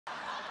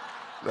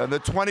The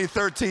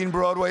 2013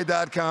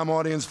 Broadway.com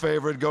audience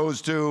favorite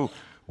goes to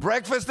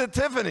Breakfast at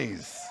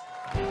Tiffany's.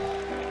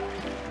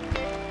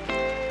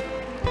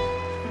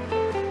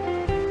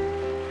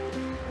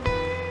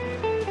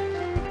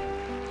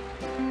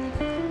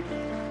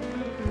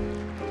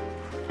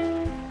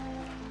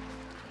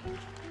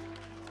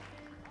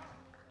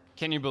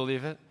 Can you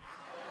believe it?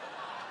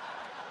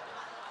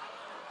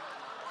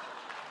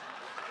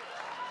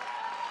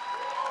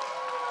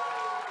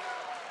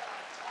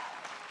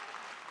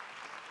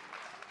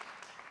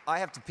 I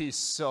have to pee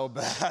so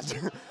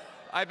bad.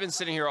 I've been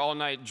sitting here all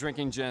night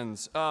drinking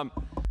gins.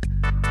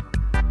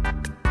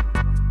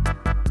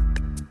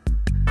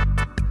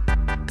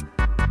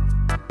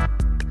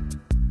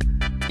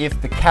 If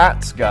the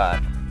cat's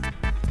got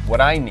what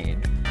I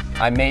need,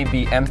 I may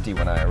be empty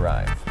when I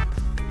arrive.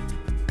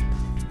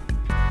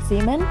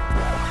 Semen?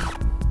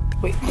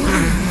 Wait.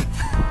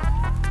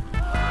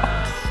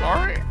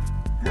 Sorry.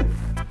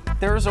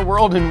 There is a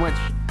world in which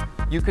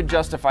you could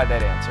justify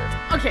that answer.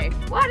 Okay.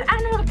 What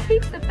animal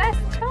keeps the best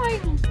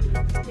time?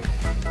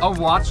 A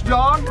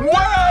watchdog? What? You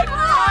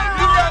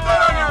got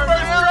that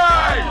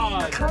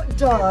on your first try!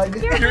 Dog.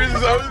 You're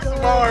so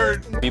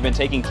smart. We've been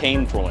taking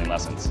cane throwing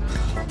lessons.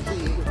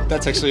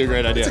 That's actually a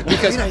great idea.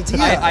 Because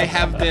I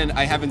have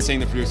been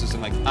saying to the producers,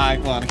 I'm like, I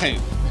want a cane.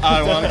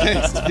 I want a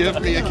cane. Give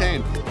me a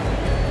cane.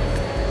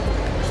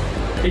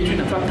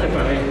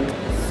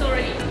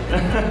 Sorry.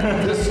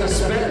 The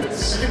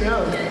suspense. You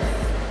know.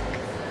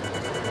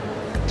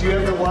 Do you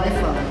have the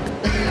Wi-Fi?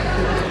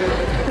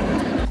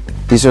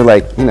 These are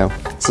like, you know,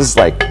 this is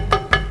like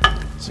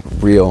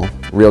real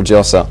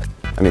jail cell.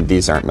 I mean,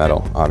 these aren't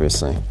metal,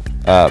 obviously.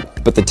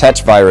 But the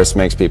touch virus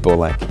makes people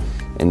like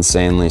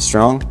insanely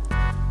strong.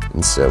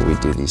 And so we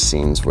do these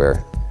scenes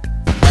where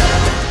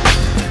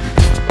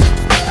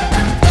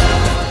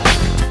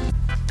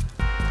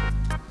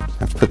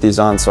I've put these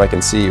on so I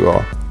can see you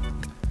all.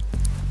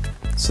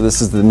 So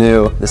this is the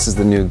new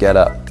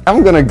get-up.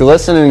 I'm gonna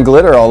glisten and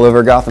glitter all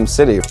over Gotham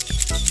City.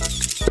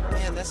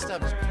 Man, that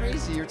stuff is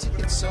crazy. Your teeth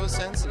get so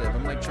sensitive.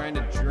 I'm like trying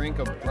to drink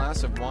a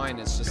glass of wine.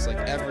 It's just like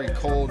every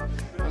cold.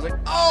 I was like,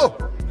 oh,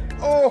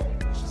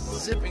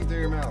 just zipping through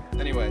your mouth.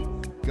 Anyway,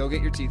 go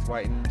get your teeth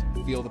whitened,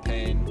 feel the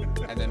pain,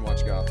 and then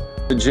watch Gotham.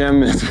 The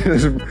gym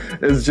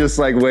is just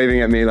like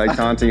waving at me, like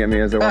taunting at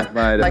me as I walk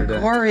by. Like,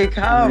 Cory,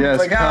 come.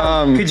 Yes,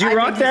 come. Could you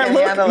rock that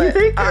look, you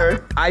think?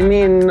 I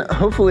mean,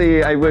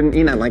 hopefully I wouldn't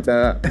eat it like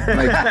that.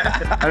 Like,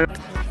 I don't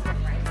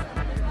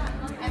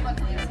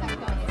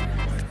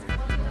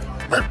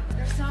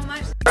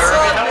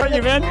How are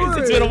you, man?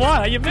 It's been a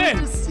while. How you been?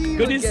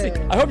 Good to see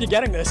you. I hope you're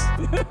getting this.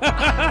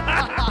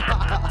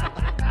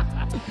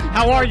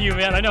 How are you,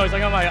 man? I know it's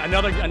like on my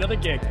another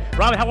gig.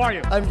 Robin, how are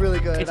you? I'm really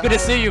good. It's good to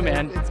see you,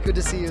 man. It's good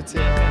to see you too.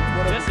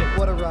 Yeah,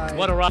 What a ride.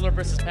 What a ride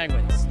versus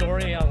Penguins.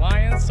 Story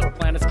Alliance or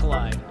Planets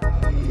Collide?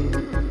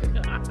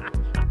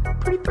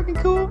 Pretty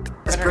freaking cool.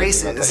 It's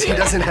braces. He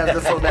doesn't have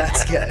the full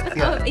mask yet.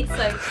 Yeah. Oh, it's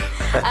like,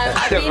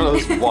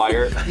 Those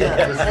wire.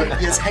 Yeah,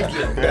 his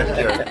headgear.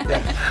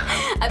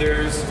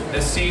 There's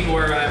a scene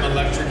where I'm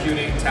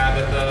electrocuting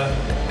Tabitha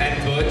and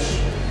Butch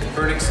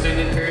for an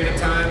extended period of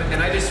time,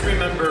 and I just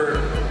remember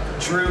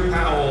Drew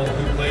Powell,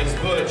 who plays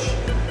Butch,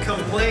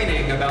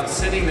 complaining about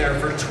sitting there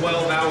for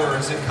 12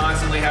 hours and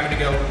constantly having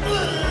to go,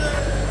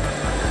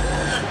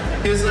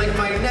 he was like,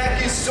 my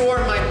neck is sore,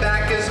 my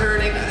back is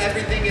hurting,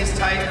 everything is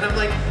tight, and I'm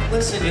like,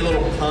 listen, you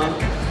little punk,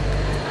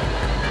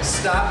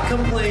 stop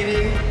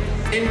complaining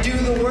and do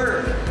the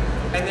work.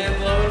 And then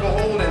lo and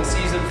behold, in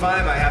season 5,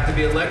 I have to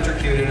be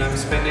electrocuted, and I'm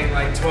spending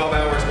like 12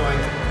 hours going,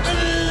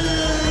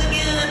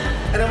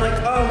 and I'm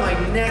like, oh, my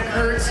neck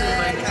hurts, and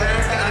my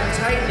back, I'm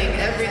tightening,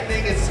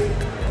 everything is...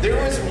 There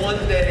was one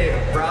day,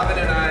 Robin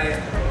and I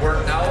were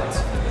out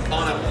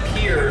on a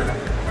pier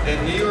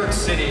in New York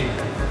City,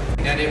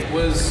 and it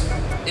was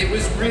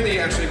really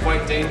actually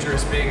quite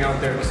dangerous being out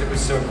there because it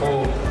was so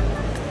cold.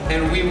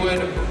 And we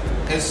would,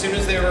 as soon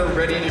as they were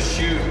ready to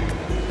shoot,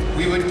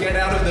 we would get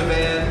out of the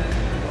van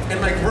and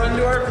like run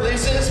to our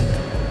places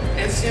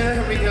and stand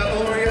up and we go,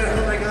 oh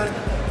my God,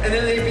 and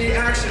then they'd be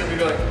action and we'd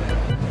be like,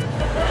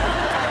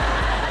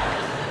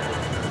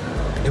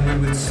 and we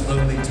would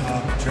slowly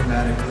talk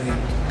dramatically.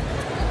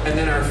 And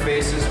then our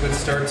faces would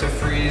start to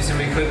freeze and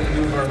we couldn't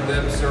move our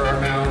lips or our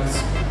mouths.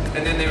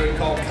 And then they would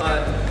call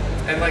cut.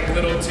 And like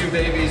little two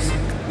babies,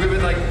 they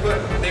would like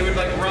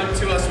run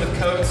to us with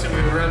coats and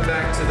we would run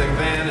back to the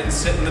van and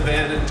sit in the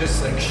van and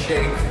just like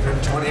shake for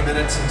 20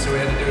 minutes until we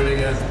had to do it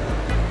again.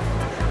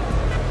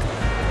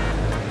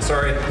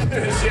 Sorry,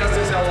 she has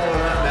to tell all of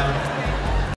that now.